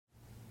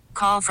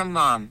call from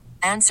mom.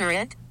 Answer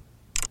it.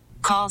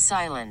 Call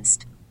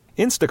silenced.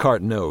 Instacart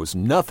knows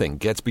nothing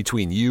gets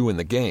between you and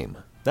the game.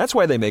 That's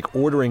why they make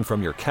ordering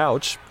from your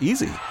couch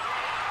easy.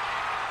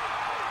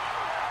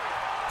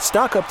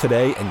 Stock up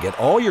today and get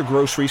all your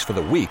groceries for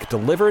the week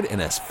delivered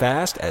in as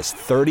fast as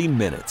 30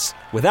 minutes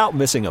without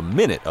missing a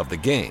minute of the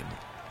game.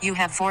 You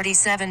have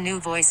 47 new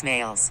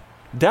voicemails.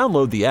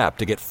 Download the app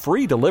to get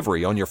free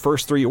delivery on your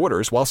first 3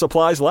 orders while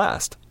supplies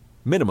last.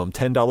 Minimum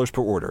 $10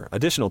 per order.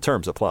 Additional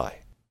terms apply.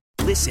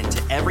 Listen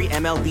to every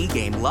MLB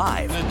game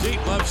live. In the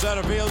deep left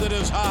center field, it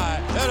is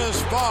high, it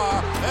is far,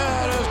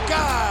 it is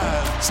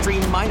gone.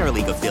 Stream minor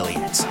league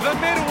affiliates. The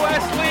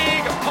Midwest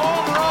League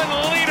home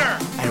run leader.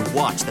 And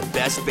watch the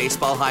best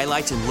baseball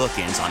highlights and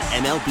look-ins on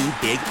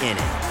MLB Big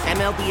Inning.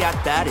 MLB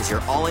At Bat is your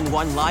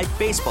all-in-one live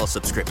baseball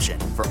subscription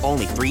for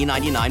only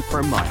 $3.99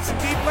 per month.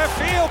 Deep left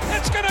field,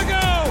 it's gonna go.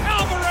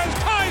 Alvarez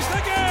ties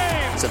the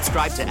game.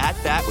 Subscribe to At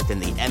Bat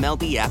within the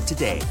MLB app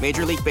today.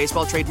 Major League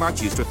Baseball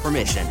trademarks used with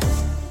permission.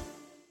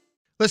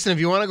 Listen, if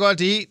you want to go out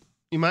to eat,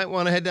 you might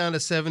want to head down to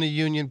 70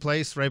 Union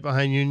Place, right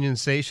behind Union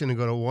Station, and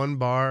go to One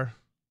Bar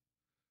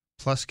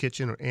Plus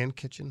Kitchen or And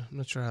Kitchen. I'm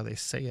not sure how they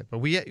say it, but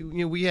we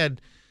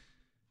had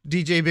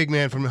DJ Bigg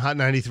Mann from Hot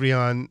 93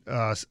 on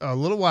a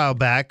little while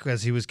back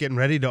as he was getting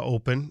ready to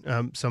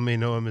open. Some may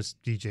know him as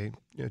DJ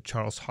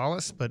Charles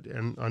Hollis, but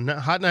on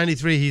Hot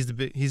 93,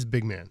 he's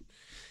Bigg Mann.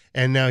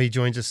 And now he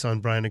joins us on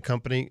Brian &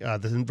 Company.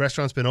 The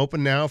restaurant's been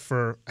open now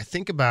for, I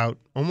think, about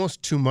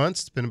almost 2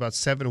 months. It's been about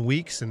 7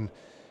 weeks, and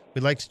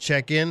we'd like to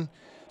check in.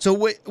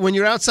 So when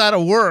you're outside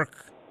of work,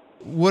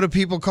 what do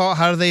people call?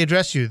 How do they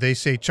address you? They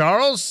say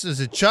Charles? Is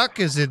it Chuck?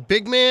 Is it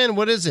Bigg Mann?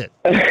 What is it?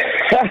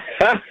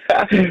 Right.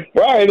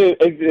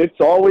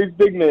 It's always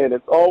Bigg Mann.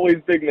 It's always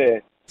Bigg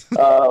Mann.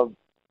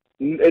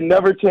 It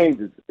never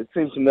changes. It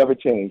seems to never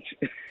change.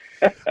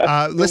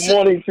 Good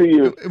morning to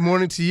you. Good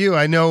morning to you.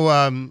 I know.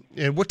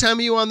 What time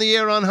are you on the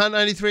air on Hot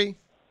 93?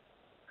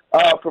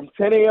 From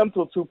 10 a.m.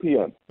 till 2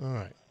 p.m. All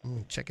right.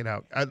 Check it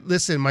out.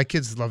 Listen, my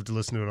kids love to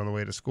listen to it on the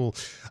way to school.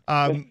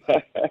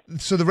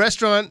 So the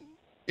restaurant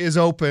is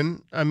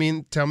open. I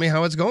mean, tell me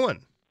how it's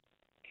going.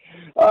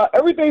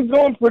 Everything's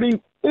going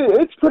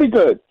it's pretty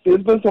good.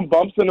 There's been some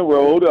bumps in the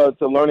road. It's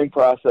a learning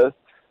process.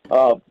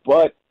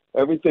 But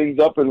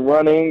everything's up and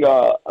running.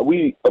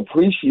 We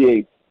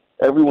appreciate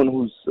everyone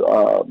who's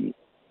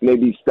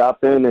maybe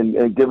stopped in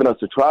and given us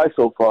a try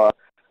so far.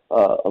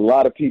 A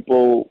lot of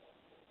people,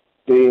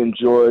 they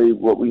enjoy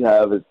what we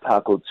have as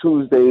Taco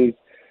Tuesdays.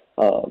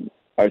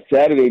 Our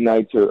Saturday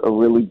nights are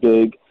really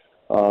big.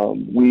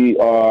 We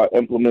are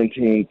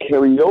implementing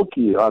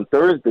karaoke on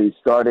Thursday,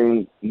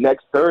 starting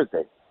next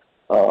Thursday.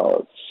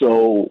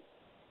 So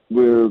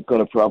we're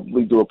going to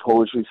probably do a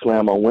poetry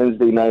slam on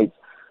Wednesday nights.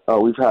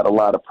 We've had a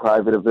lot of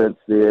private events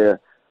there.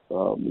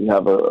 We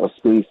have a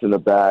space in the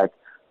back,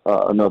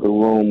 another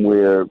room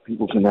where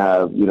people can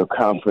have,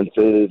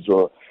 conferences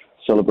or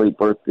celebrate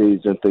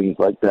birthdays and things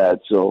like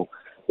that. So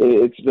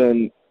it's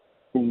been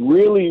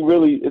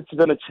it's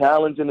been a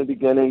challenge in the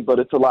beginning, but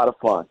it's a lot of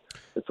fun.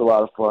 It's a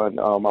lot of fun.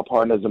 My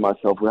partners and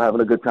myself, we're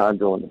having a good time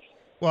doing this.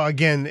 Well,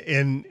 again,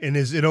 and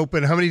is it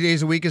open? How many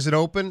days a week is it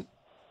open?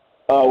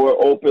 We're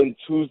open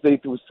Tuesday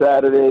through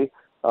Saturday.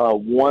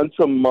 Once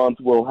a month,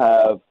 we'll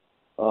have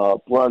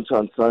brunch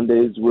on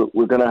Sundays.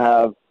 We're going to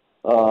have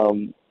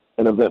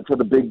an event for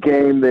the big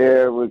game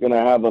there. We're going to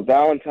have a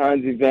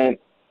Valentine's event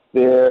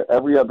there.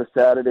 Every other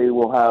Saturday,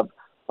 we'll have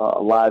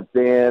a live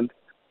band.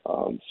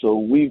 So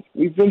we've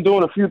been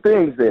doing a few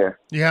things there.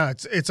 Yeah,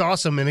 it's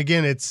awesome. And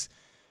again, it's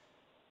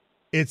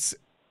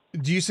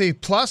do you say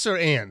plus or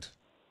and?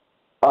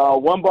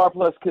 One Bar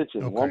Plus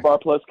Kitchen. Okay. One Bar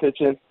Plus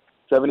Kitchen,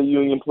 70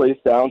 Union Place,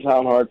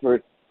 downtown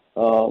Hartford.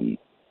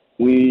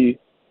 We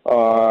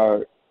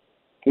had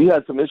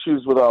some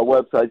issues with our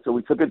website, so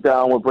we took it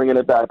down. We're bringing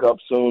it back up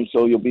soon,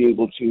 so you'll be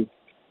able to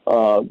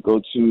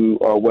go to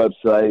our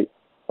website.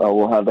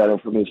 We'll have that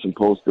information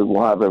posted.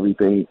 We'll have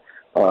everything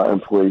in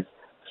place.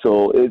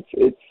 So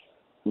it's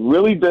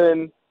really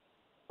been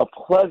a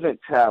pleasant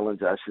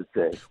challenge, I should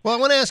say. Well, I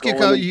want to ask you,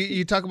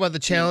 you talk about the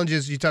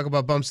challenges, you talk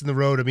about bumps in the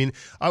road. I mean,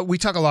 we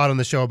talk a lot on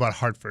the show about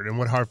Hartford and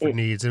what Hartford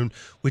needs, and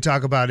we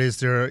talk about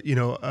is there,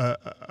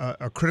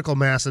 a critical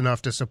mass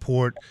enough to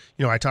support,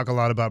 I talk a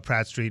lot about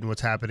Pratt Street and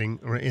what's happening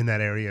in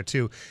that area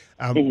too.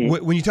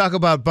 When you talk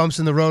about bumps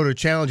in the road or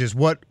challenges,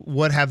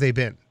 what have they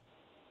been?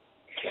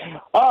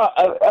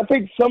 I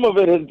think some of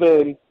it has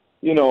been,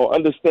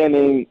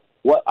 understanding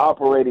what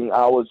operating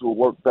hours will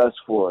work best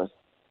for us.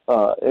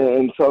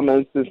 In some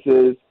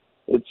instances,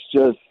 it's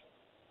just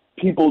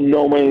people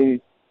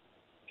knowing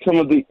some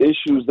of the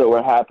issues that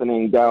were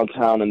happening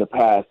downtown in the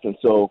past. And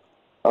so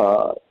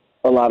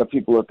a lot of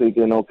people are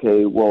thinking,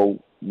 okay, well,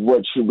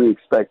 what should we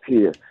expect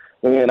here?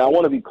 And I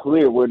want to be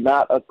clear, we're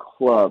not a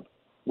club.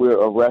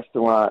 We're a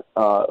restaurant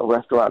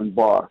and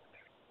bar.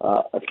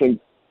 I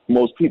think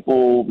most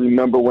people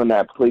remember when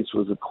that place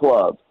was a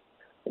club.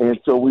 And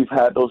so we've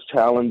had those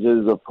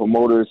challenges of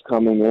promoters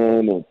coming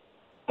in and,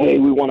 hey,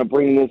 we want to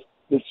bring this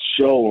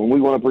show and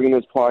we want to bring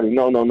this party.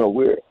 No.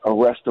 We're a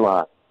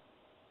restaurant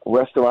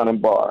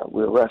and bar.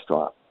 We're a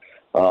restaurant.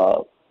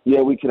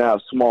 we can have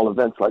small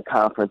events like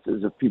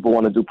conferences if people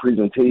want to do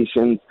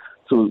presentations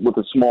with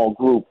a small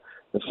group.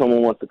 If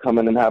someone wants to come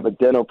in and have a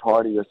dinner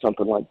party or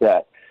something like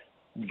that.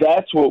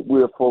 That's what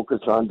we're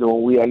focused on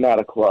doing. We are not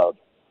a club.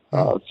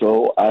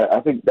 So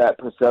I think that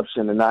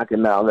perception and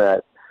knocking down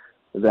that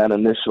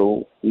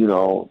initial,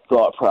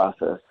 thought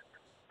process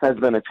has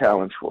been a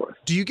challenge for us.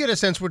 Do you get a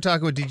sense, we're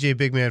talking with DJ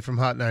Bigg Mann from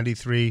Hot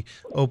 93,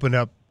 opened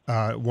up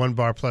One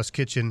Bar Plus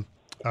Kitchen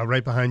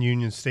right behind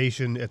Union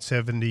Station at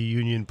 70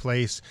 Union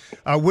Place.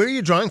 Where are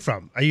you drawing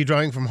from? Are you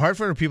drawing from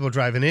Hartford, or people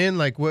driving in?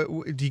 Like,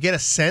 do you get a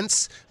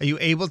sense? Are you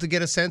able to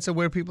get a sense of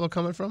where people are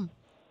coming from?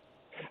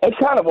 It's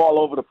kind of all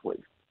over the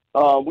place.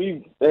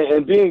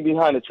 And being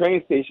behind a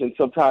train station,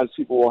 sometimes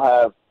people will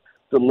have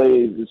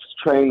delays. It's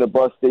train, the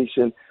bus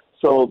station,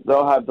 so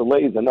they'll have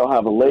delays and they'll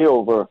have a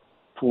layover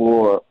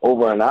for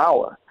over an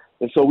hour.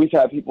 And so we've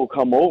had people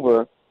come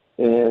over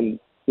and,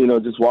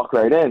 just walk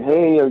right in.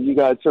 Hey, are you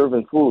guys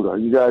serving food? Are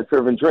you guys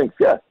serving drinks?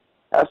 Yes,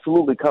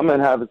 absolutely. Come in,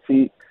 have a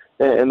seat,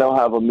 and they'll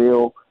have a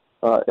meal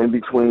in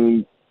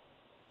between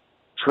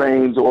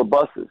trains or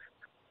buses.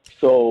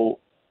 So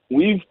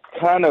we've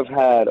kind of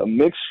had a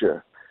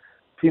mixture.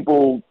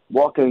 People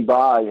walking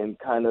by and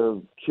kind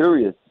of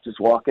curious,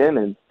 just walk in,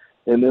 and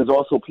there's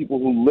also people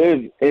who live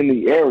in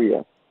the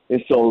area,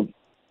 and so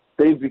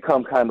they've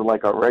become kind of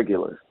like our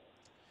regulars.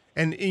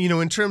 And,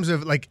 in terms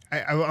of, like,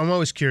 I'm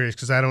always curious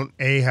because I don't,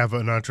 A, have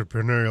an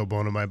entrepreneurial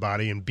bone in my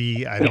body, and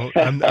B,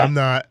 I'm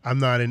not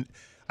in,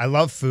 I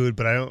love food,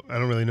 but I don't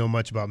really know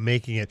much about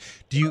making it.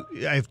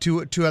 I have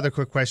two other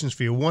quick questions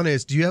for you. One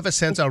is, do you have a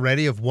sense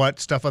already of what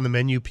stuff on the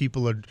menu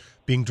people are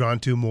being drawn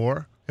to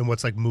more and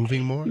what's, like,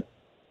 moving more?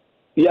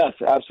 Yes,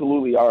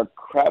 absolutely. Our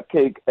crab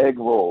cake egg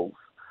rolls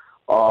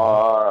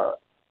are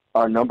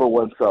our number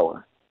one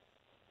seller.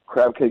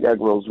 Crab cake egg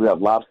rolls. We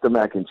have lobster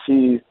mac and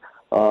cheese.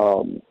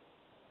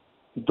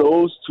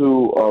 Those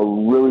two are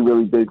really,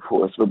 really big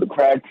for us. But the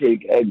crab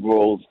cake egg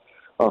rolls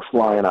are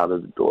flying out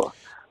of the door.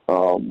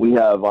 We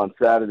have on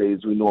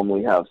Saturdays, we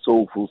normally have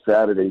Soul Food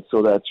Saturdays,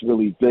 so that's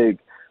really big.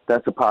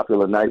 That's a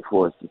popular night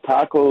for us. The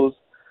tacos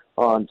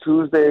on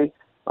Tuesday,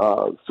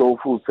 Soul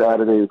Food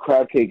Saturday, the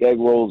crab cake egg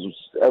rolls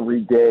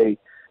every day,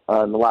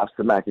 and the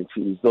lobster mac and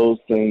cheese. Those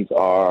things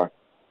are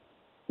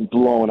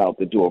blowing out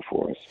the door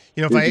for us.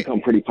 They've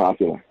become pretty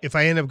popular. If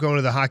I end up going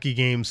to the hockey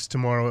games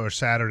tomorrow or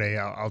Saturday,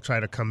 I'll try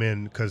to come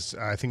in because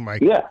I think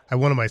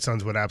one of my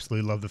sons would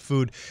absolutely love the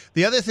food.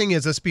 The other thing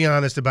is, let's be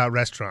honest about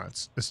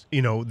restaurants.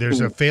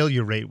 There's a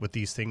failure rate with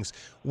these things.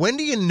 When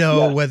do you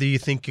know whether you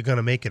think you're going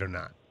to make it or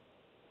not?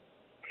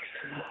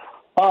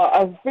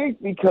 I think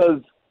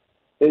because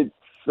it's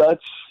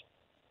such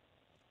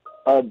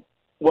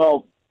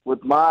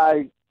with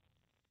my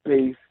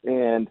base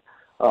and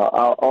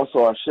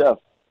also our chef,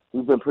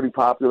 we've been pretty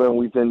popular, and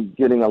we've been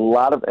getting a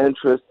lot of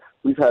interest.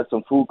 We've had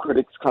some food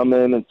critics come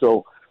in, and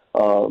so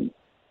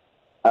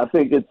I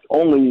think it's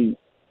only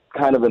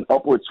kind of an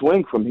upward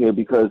swing from here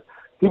because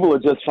people are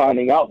just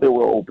finding out they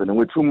were open, and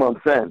we're 2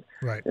 months in.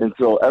 Right. And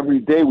so every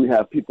day we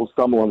have people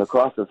stumbling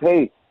across us.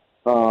 Hey,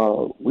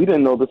 we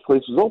didn't know this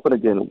place was open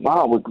again.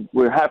 Wow,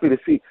 we're happy to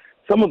see.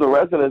 Some of the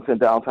residents in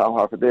downtown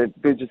Hartford,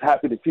 they're just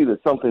happy to see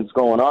that something's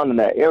going on in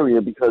that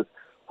area because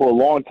for a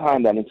long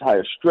time that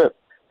entire strip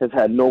has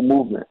had no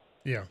movement.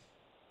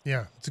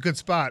 Yeah, it's a good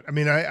spot. I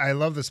mean, I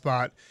love the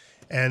spot,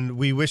 and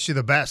we wish you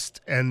the best.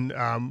 And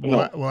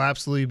we'll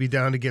absolutely be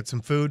down to get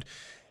some food.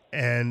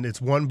 And it's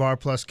One Bar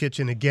Plus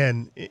Kitchen.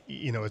 Again,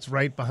 it's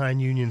right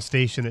behind Union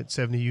Station at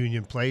 70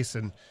 Union Place.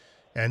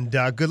 And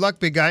good luck,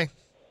 big guy.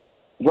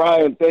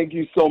 Ryan, thank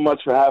you so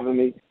much for having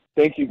me.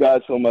 Thank you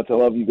guys so much. I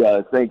love you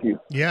guys. Thank you.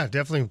 Yeah,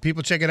 definitely.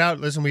 People check it out.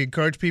 Listen, we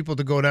encourage people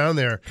to go down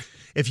there.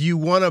 If you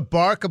want to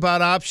bark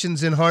about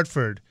options in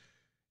Hartford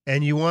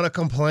and you want to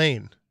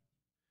complain,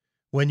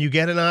 when you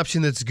get an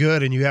option that's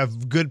good and you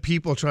have good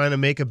people trying to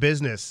make a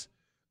business,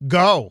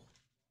 go.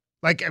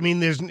 Like, I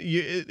mean,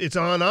 it's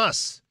on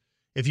us.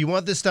 If you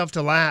want this stuff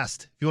to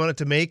last, if you want it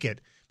to make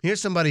it,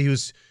 here's somebody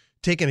who's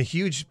taken a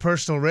huge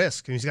personal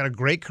risk, and he's got a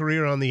great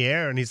career on the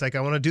air, and he's like,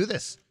 I want to do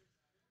this.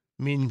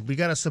 I mean, we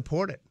got to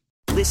support it.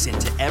 Listen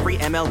to every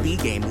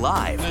MLB game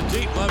live. In the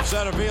deep left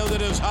center field,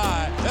 it is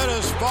high, it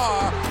is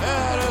far,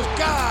 it is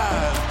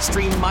gone.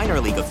 Stream minor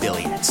league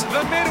affiliates.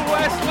 The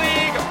Midwest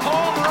League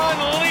home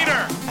run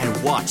leader.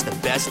 And watch the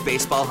best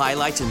baseball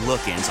highlights and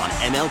look-ins on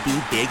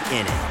MLB Big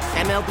Inning.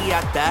 MLB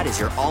At Bat is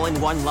your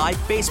all-in-one live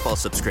baseball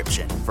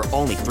subscription for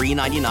only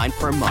 $3.99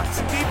 per month.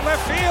 Deep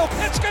left field,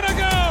 it's gonna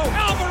go.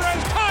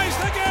 Alvarez ties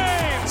the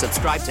game.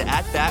 Subscribe to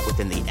At Bat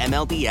within the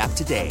MLB app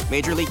today.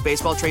 Major League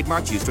Baseball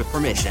trademarks used with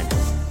permission.